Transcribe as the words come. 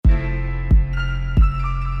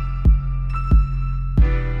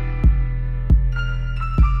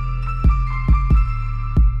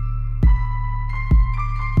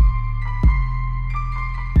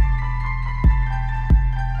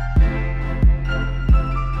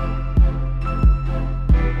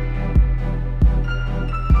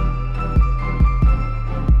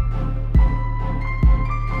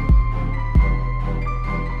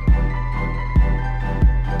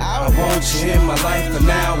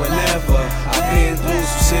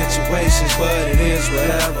situations, but it is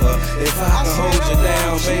whatever. If I can hold you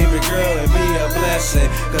down, baby girl, it'd be a blessing.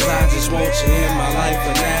 Cause I just want you in my life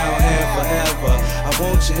for now and forever. I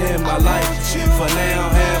want you in my life for now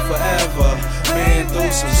and forever. Been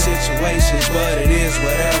through some situations, but it is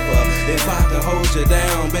whatever. If I can hold you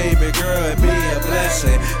down, baby girl, it'd be a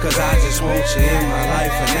blessing. Cause I just want you in my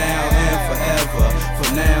life for now and forever.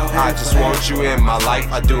 For now and I just want you in my life.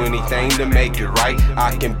 I do anything to make it right.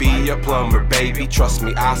 I can be a plumber, baby. Trust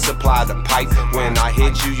me, I supply the pipe. When I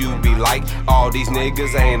hit you, you be like, all these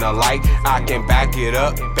niggas ain't alike. I can back it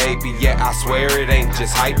up, baby. Yeah, I swear it ain't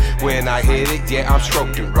just hype. When I hit it, yeah, I'm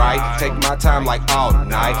stroking right. Take my time like all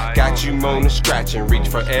night. Got you moaning, scratching, reach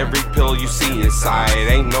for every pill you see inside.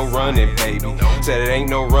 Ain't no running, baby. Said it ain't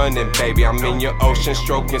no running, baby. I'm in your ocean,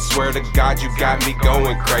 stroking. Swear to God, you got me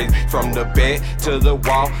going crazy. From the bed to the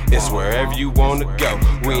wall, it's wherever you wanna go.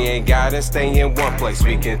 We ain't gotta stay in one place.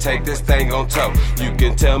 We can take this thing on tow. You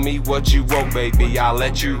can tell me what you want, baby. I'll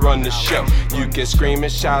let you run the show. You can scream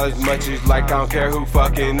and shout as much as like I don't care who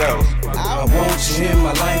fucking knows. I want you in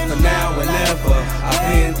my life for now and ever. I've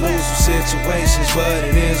been through some situations, but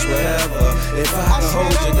it is whatever. If I can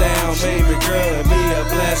hold you down, baby girl, it'd be a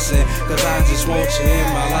blessing. Cause I just want you in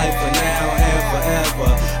my life for now and forever.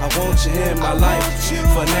 I want you in my life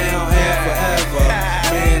for now and forever.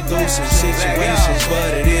 Been through some situations,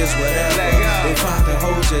 but it is whatever. If I can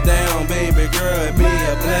hold you down, baby girl, it'd be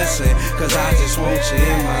a blessing. Cause I just want you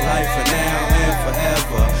in my life for now and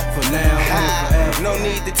forever. For now and forever. No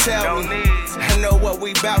need to tell me. I know what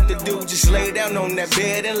we bout to do. Just lay down on that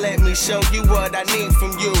bed and let me show you what I need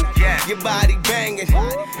from you. Your body banging,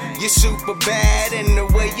 you're super bad, and the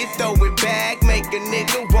way you throw it back make a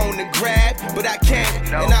nigga wanna grab, but I can't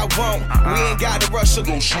and I won't. We ain't gotta rush or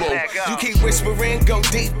go slow. You keep whispering, go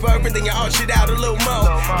deeper, and then you arch it out a little more.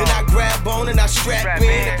 Then I grab on and I strap in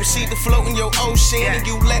and proceed to float in your ocean, and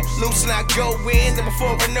you let loose and I go in. And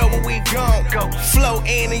before I know it, we gone. Float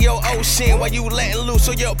in your ocean while you letting loose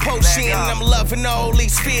on your potion. And I'm loving all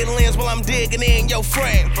these feelings while I'm digging in your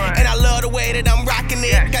frame. And I love the way that I'm rocking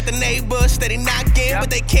it. Got the neighbors steady knocking, but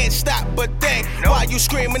they can't stop but think. Why you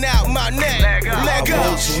screaming out my name? Let go. I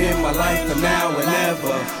want you in my life for now and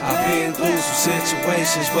ever. I've been through some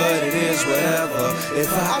situations, but it is whatever.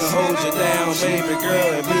 If I can hold you down, baby girl,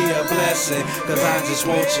 it'd be a blessing. Cause I just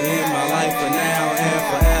want you in my life for now and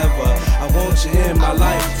forever. I want you in my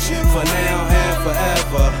life for now and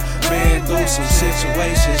forever. Been through some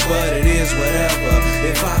situations, but it is whatever.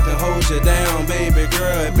 If I can hold you down, baby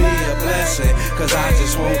girl, it'd be a blessing. Cause I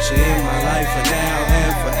just want you in my life for now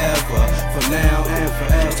and forever. For now and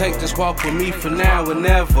forever. Take this walk with me for now and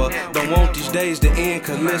never. Don't want these days to end,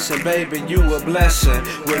 cause listen, baby, you a blessing.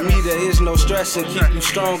 With me there is no stressing, keep you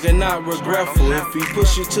strong and not regretful. If he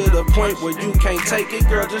push you to the point where you can't take it,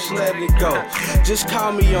 girl, just let it go. Just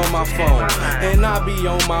call me on my phone, and I'll be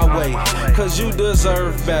on my way. Cause you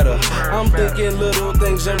deserve better. I'm thinking little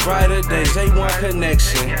things and brighter days. A1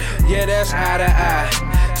 connection, yeah, that's eye to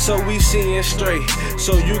eye. So we seeing straight.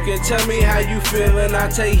 So you can tell me how you feeling, I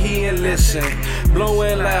take heed and listen.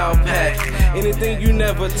 Blowing loud pack, anything you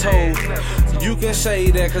never told. You can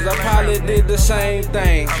say that, cause I probably did the same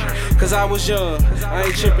thing. Cause I was young, I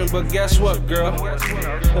ain't tripping, but guess what, girl?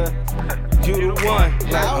 You the one.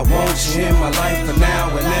 I want you in my life for now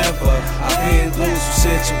and ever. I've been through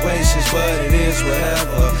some situations, but it is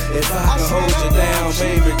whatever. If I can hold you down,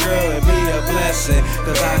 baby girl, it'd be a blessing.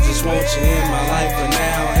 Cause I just want you in my life for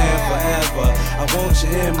now and forever. I want you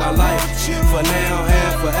in my life for now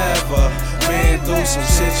and forever. Been through some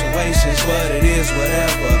situations, but it is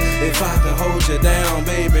whatever. If I can hold you down,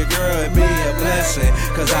 baby girl, it'd be a blessing.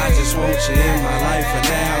 Cause I just want you in my life for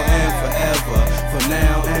now and forever. For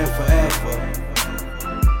now and forever.